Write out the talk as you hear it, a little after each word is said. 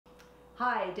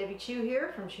Hi, Debbie Chu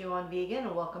here from Chew on Vegan,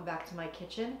 and welcome back to my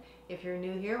kitchen. If you're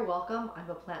new here, welcome.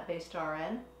 I'm a plant-based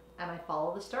RN and I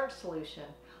follow the Starch solution.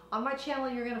 On my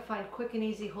channel you're going to find quick and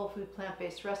easy whole food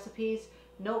plant-based recipes,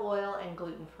 no oil and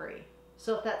gluten-free.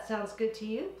 So if that sounds good to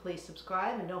you, please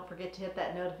subscribe and don't forget to hit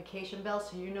that notification bell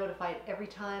so you're notified every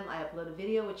time I upload a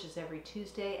video, which is every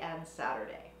Tuesday and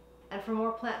Saturday. And for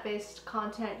more plant-based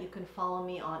content, you can follow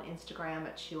me on Instagram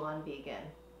at Chew on Vegan.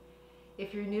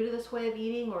 If you're new to this way of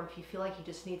eating, or if you feel like you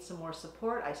just need some more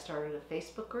support, I started a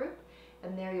Facebook group,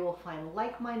 and there you will find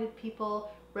like-minded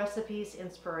people, recipes,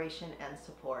 inspiration, and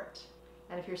support.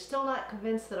 And if you're still not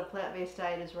convinced that a plant-based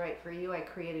diet is right for you, I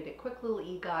created a quick little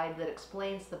e-guide that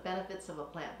explains the benefits of a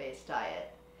plant-based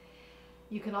diet.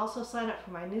 You can also sign up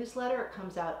for my newsletter. It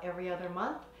comes out every other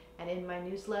month, and in my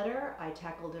newsletter I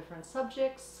tackle different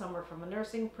subjects. Some are from a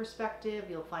nursing perspective.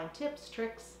 You'll find tips,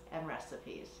 tricks, and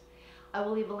recipes. I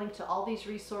will leave a link to all these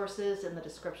resources in the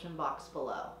description box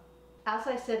below. As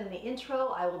I said in the intro,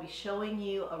 I will be showing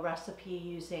you a recipe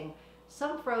using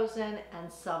some frozen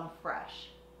and some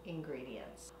fresh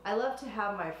ingredients. I love to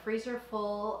have my freezer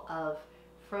full of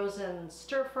frozen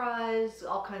stir fries,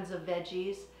 all kinds of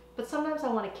veggies, but sometimes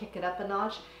I want to kick it up a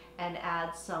notch and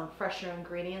add some fresher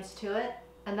ingredients to it.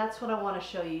 And that's what I want to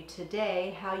show you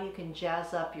today, how you can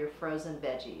jazz up your frozen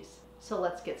veggies. So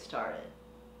let's get started.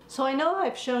 So I know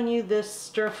I've shown you this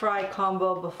stir-fry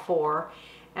combo before,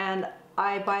 and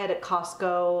I buy it at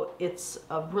Costco. It's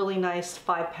a really nice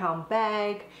 5-pound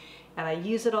bag, and I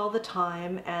use it all the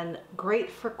time, and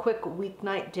great for quick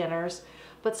weeknight dinners.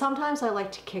 But sometimes I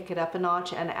like to kick it up a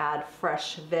notch and add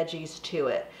fresh veggies to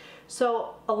it.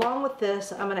 So along with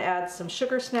this, I'm going to add some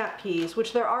sugar snap peas,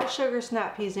 which there are sugar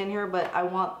snap peas in here, but I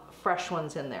want fresh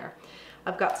ones in there.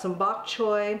 I've got some bok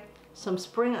choy, some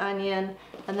spring onion,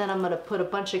 and then I'm going to put a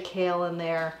bunch of kale in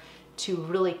there to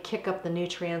really kick up the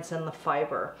nutrients and the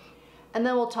fiber. And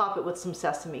then we'll top it with some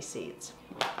sesame seeds.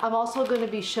 I'm also going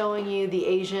to be showing you the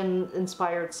Asian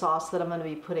inspired sauce that I'm going to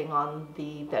be putting on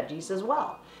the veggies as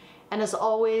well. And as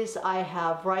always, I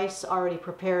have rice already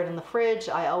prepared in the fridge.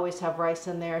 I always have rice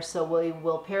in there, so we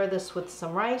will pair this with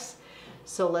some rice.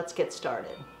 So let's get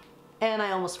started. And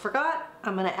I almost forgot,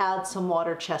 I'm going to add some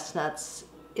water chestnuts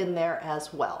in there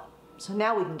as well. So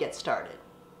now we can get started.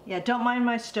 Yeah, don't mind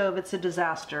my stove, it's a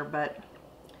disaster, but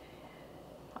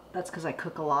that's because I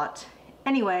cook a lot.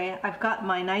 Anyway, I've got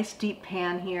my nice deep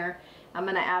pan here. I'm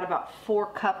going to add about 4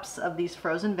 cups of these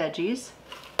frozen veggies.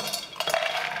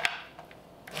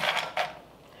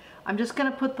 I'm just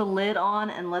going to put the lid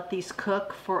on and let these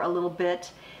cook for a little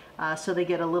bit so they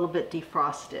get a little bit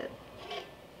defrosted.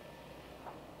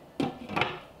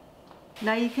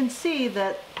 Now you can see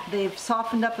that they've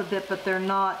softened up a bit, but they're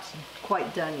not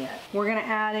quite done yet. We're gonna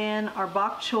add in our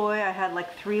bok choy. I had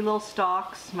like 3 little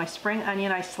stalks, my spring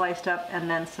onion I sliced up, and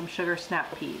then some sugar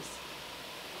snap peas.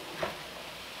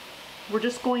 We're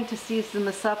just going to season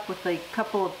this up with a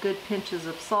couple of good pinches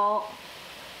of salt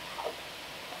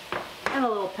and a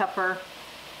little pepper.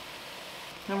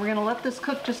 And we're gonna let this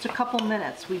cook just a couple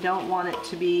minutes. We don't want it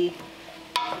to be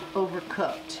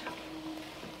overcooked.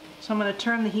 So I'm going to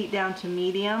turn the heat down to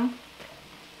medium,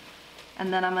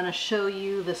 and then I'm going to show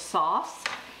you the sauce,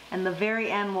 and the very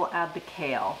end we'll add the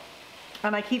kale.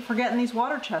 And I keep forgetting these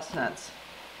water chestnuts.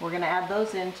 We're going to add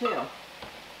those in too.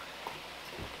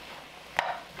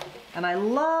 And I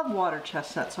love water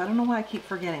chestnuts, so I don't know why I keep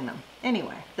forgetting them.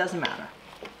 Anyway, doesn't matter.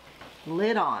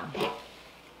 Lid on.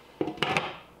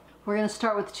 We're going to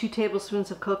start with 2 tablespoons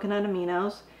of coconut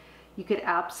aminos. You could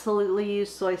absolutely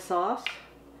use soy sauce,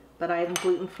 but I am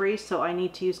gluten-free, so I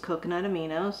need to use coconut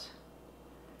aminos.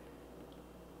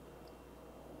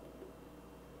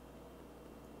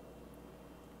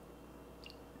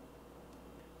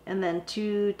 And then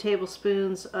 2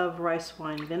 tablespoons of rice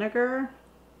wine vinegar,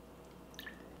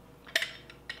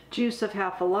 juice of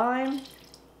half a lime.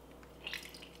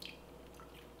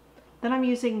 Then I'm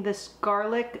using this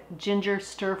garlic ginger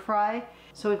stir fry.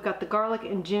 So we've got the garlic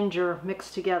and ginger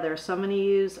mixed together. So I'm going to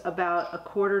use about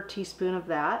 1/4 teaspoon of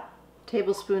that.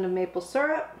 Tablespoon of maple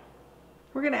syrup.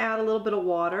 We're going to add a little bit of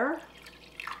water.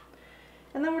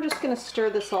 And then we're just going to stir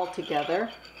this all together.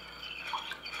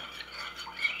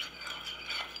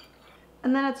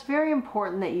 And then it's very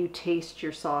important that you taste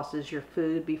your sauces, your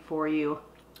food, before you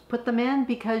put them in,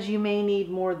 because you may need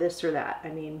more this or that. I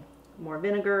mean, more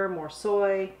vinegar, more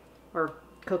soy, or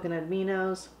coconut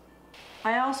aminos.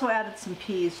 I also added some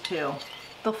peas too.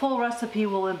 The full recipe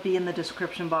will be in the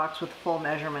description box with full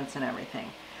measurements and everything.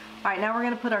 All right, now we're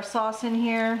going to put our sauce in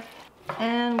here,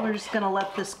 and we're just going to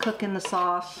let this cook in the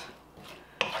sauce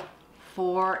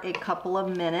for a couple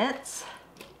of minutes.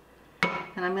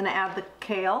 And I'm going to add the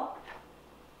kale.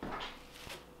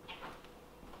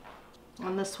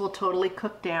 And this will totally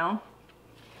cook down.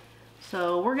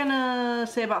 So we're gonna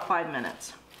say about 5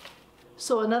 minutes.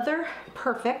 So another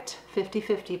perfect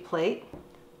 50-50 plate.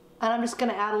 And I'm just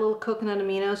gonna add a little coconut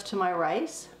aminos to my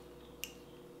rice.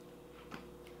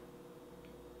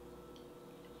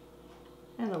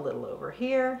 And a little over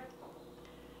here.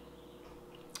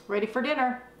 Ready for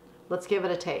dinner. Let's give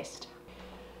it a taste.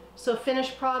 So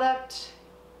finished product,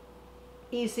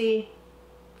 easy,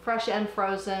 fresh and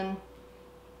frozen,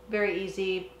 very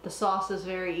easy. The sauce is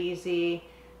very easy,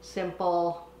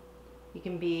 simple. You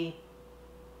can be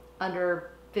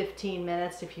under 15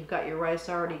 minutes if you've got your rice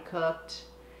already cooked.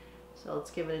 So let's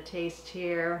give it a taste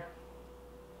here.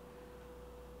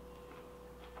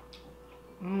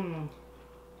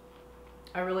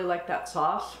 I really like that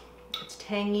sauce. It's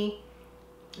tangy,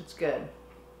 it's good,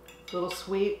 a little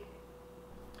sweet.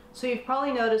 So you've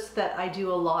probably noticed that I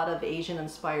do a lot of Asian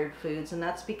inspired foods, and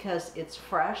that's because it's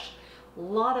fresh, a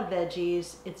lot of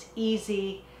veggies, it's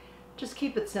easy. Just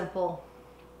keep it simple.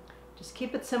 Just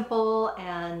keep it simple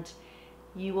and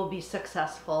you will be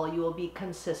successful, you will be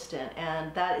consistent,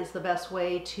 and that is the best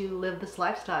way to live this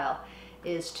lifestyle,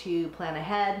 is to plan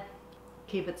ahead,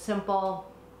 keep it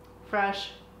simple,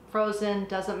 fresh, frozen,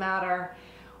 doesn't matter.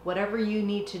 Whatever you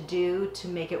need to do to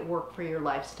make it work for your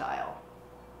lifestyle.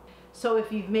 So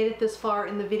if you've made it this far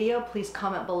in the video, please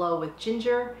comment below with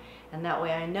ginger, and that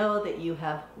way I know that you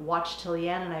have watched till the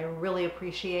end, and I really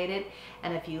appreciate it.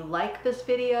 And if you like this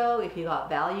video, if you got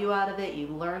value out of it, you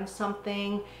learned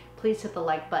something, please hit the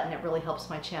like button. It really helps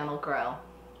my channel grow.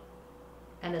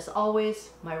 And as always,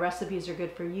 my recipes are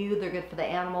good for you, they're good for the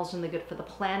animals, and they're good for the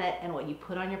planet, and what you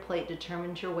put on your plate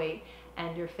determines your weight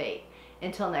and your fate.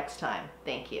 Until next time,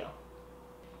 thank you.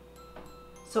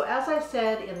 So as I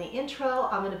said in the intro,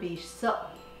 I'm going to be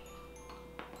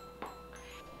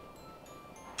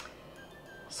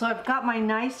So I've got my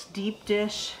nice deep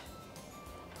dish,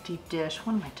 what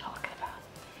am I talking about?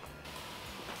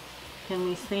 Can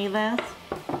we see this?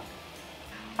 All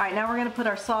right, now we're going to put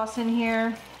our sauce in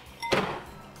here.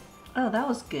 Oh, that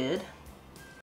was good.